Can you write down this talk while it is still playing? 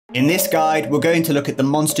In this guide, we're going to look at the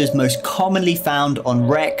monsters most commonly found on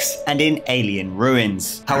wrecks and in alien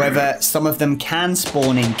ruins. However, some of them can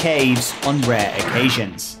spawn in caves on rare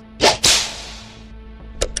occasions.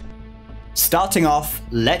 Starting off,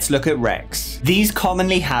 let's look at wrecks. These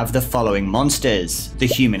commonly have the following monsters: the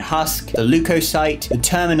Human Husk, the Leucocyte, the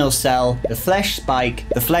Terminal Cell, the Flesh Spike,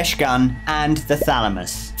 the Flesh Gun, and the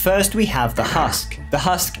Thalamus. First, we have the Husk. The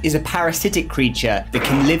Husk is a parasitic creature that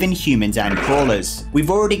can live in humans and crawlers. We've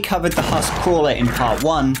already covered the Husk crawler in part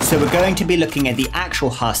 1, so we're going to be looking at the actual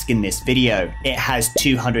Husk in this video. It has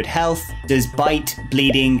 200 health, does bite,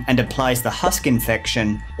 bleeding, and applies the Husk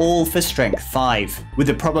infection, all for strength 5, with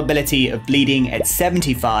a probability of bleeding at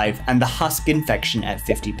 75 and the Husk infection at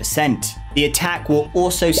 50%. The attack will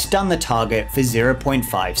also stun the target for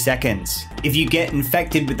 0.5 seconds. If you get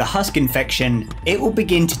infected with the Husk infection, it will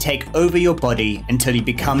begin to take over your body until you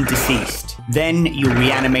become deceased. Then your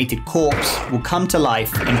reanimated corpse will come to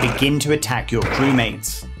life and begin to attack your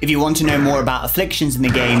crewmates. If you want to know more about afflictions in the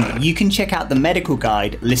game, you can check out the medical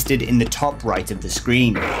guide listed in the top right of the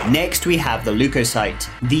screen. Next, we have the Leucocyte.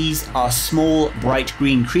 These are small, bright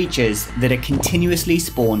green creatures that are continuously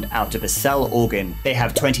spawned out of a cell organ. They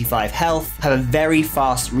have 25 health, have a very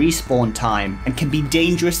fast respawn time, and can be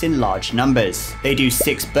dangerous in large numbers. They do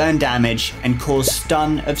 6 burn damage and cause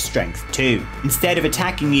stun of strength 2. Instead of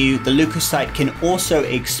attacking you, the Leucocyte can also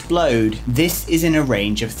explode. This is in a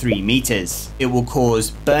range of 3 meters. It will cause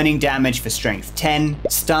burning damage for strength 10,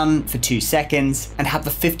 stun for 2 seconds, and have a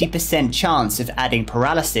 50% chance of adding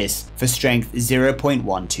paralysis for strength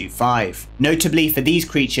 0.125. Notably for these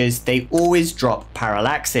creatures, they always drop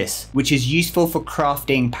parallaxis, which is useful for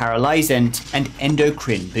crafting paralyzant and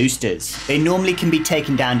endocrine boosters. They normally can be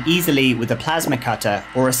taken down easily with a plasma cutter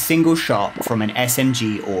or a single shot from an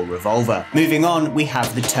SMG or revolver. Moving on, we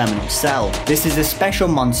have the Terminal Cell. This is a special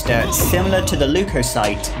monster similar to the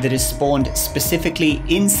Leucocyte that is spawned specifically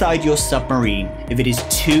inside your submarine if it is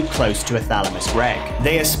too close to a Thalamus wreck.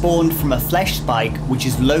 They are spawned from a flesh spike which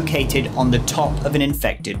is located on the top of an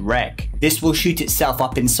infected wreck. This will shoot itself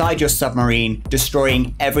up inside your submarine,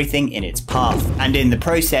 destroying everything in its path, and in the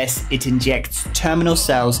process, it injects terminal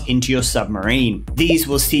cells into your submarine. These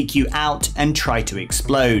will seek you out and try to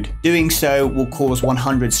explode. Doing so will cause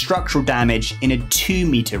 100 structural damage in a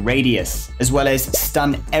 2-meter radius, as well as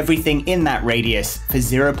stun everything in that radius for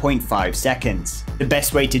 0.5 seconds. The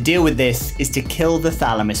best way to deal with this is to kill the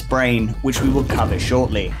Thalamus Brain, which we will cover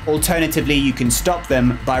shortly. Alternatively, you can stop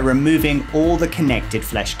them by removing all the connected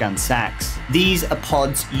flesh gun sacks. These are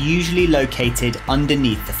pods usually located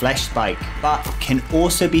underneath the flesh spike, but can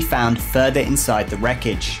also be found further inside the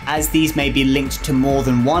wreckage. As these may be linked to more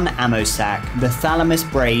than one ammo sack, the Thalamus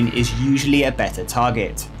Brain is usually a better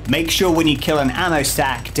target. Make sure when you kill an ammo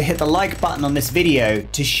sack to hit the like button on this video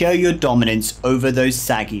to show your dominance over those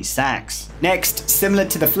saggy sacks. Next, similar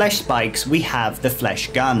to the flesh spikes, we have the flesh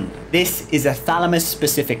gun. This is a Thalamus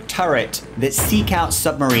specific turret that seek out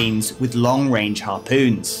submarines with long range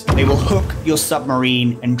harpoons. They will hook your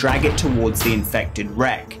submarine and drag it towards the infected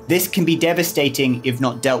wreck. This can be devastating if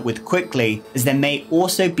not dealt with quickly, as there may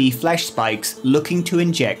also be flesh spikes looking to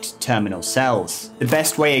inject terminal cells. The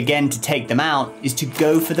best way again to take them out is to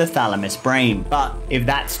go for the Thalamus Brain, but if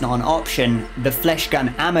that's not an option, the flesh gun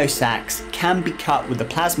ammo sacks can be cut with a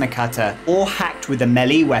plasma cutter or hacked with a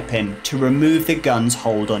melee weapon to remove the gun's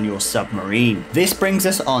hold on your submarine. This brings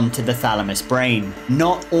us on to the Thalamus Brain.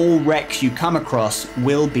 Not all wrecks you come across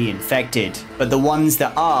will be infected, but the ones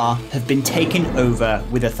that are have been taken over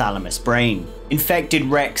with a Thalamus Brain. Infected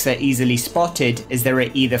wrecks are easily spotted as there are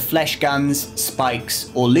either flesh guns, spikes,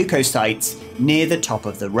 or leucocytes near the top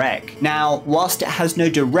of the wreck. Now, whilst it has no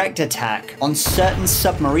direct attack, on certain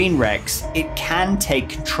submarine wrecks, it can take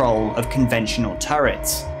control of conventional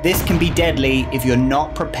turrets. This can be deadly if you're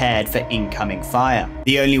not prepared for incoming fire.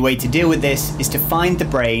 The only way to deal with this is to find the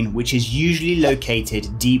brain, which is usually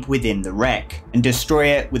located deep within the wreck, and destroy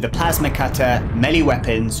it with a plasma cutter, melee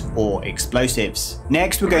weapons, or explosives.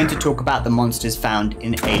 Next, we're going to talk about the monsters found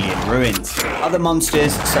in alien ruins. Other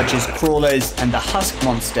monsters, such as crawlers and the Husk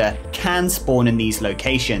monster, can spawn in these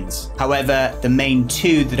locations. However, the main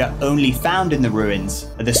two that are only found in the ruins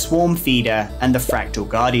are the Swarm Feeder and the Fractal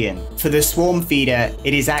Guardian. For the Swarm Feeder,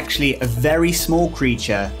 it is actually a very small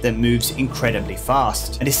creature that moves incredibly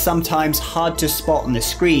fast and is sometimes hard to spot on the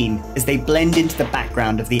screen as they blend into the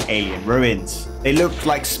background of the alien ruins. They look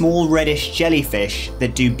like small reddish jellyfish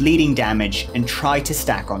that do bleeding damage and try to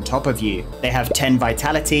stack on top of you. They have 10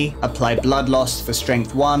 vitality, apply blood loss for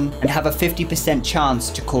strength 1, and have a 50% chance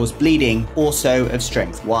to cause bleeding, also of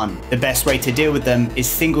strength 1. The best way to deal with them is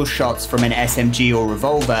single shots from an SMG or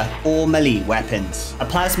revolver, or melee weapons. A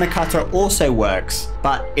plasma cutter also works,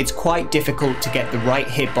 but it's quite difficult to get the right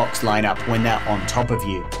hitbox lineup when they're on top of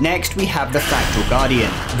you. Next, we have the Fractal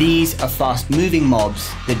Guardian. These are fast-moving mobs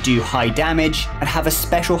that do high damage and have a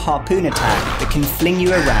special harpoon attack that can fling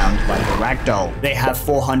you around like a ragdoll. They have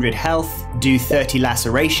 400 health, do 30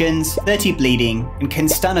 lacerations, 30 bleeding, and can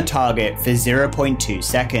stun a target for 0.2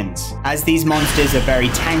 seconds. As these monsters are very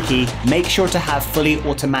tanky, make sure to have fully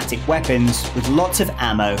automatic weapons with lots of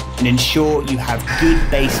ammo and ensure you have good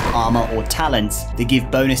base armor or talents that give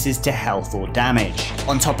bonuses to health or damage.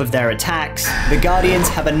 On top of their attacks, the Guardians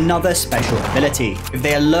have another special ability. If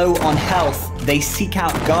they are low on health, they seek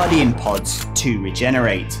out Guardian pods to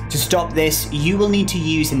regenerate. To stop this, you will need to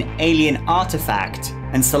use an alien artifact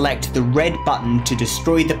and select the red button to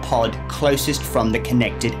destroy the pod closest from the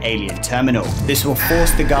connected alien terminal. This will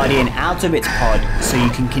force the Guardian out of its pod so you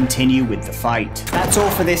can continue with the fight. That's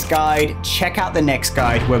all for this guide. Check out the next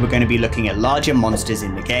guide where we're going to be looking at larger monsters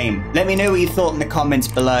in the game. Let me know what you thought in the comments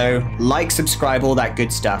below. Like, subscribe, all that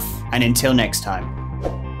good stuff. And until next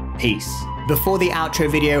time, peace. Before the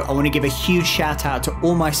outro video, I want to give a huge shout out to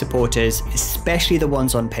all my supporters, especially the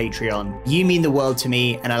ones on Patreon. You mean the world to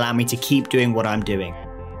me and allow me to keep doing what I'm doing.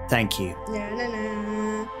 Thank you.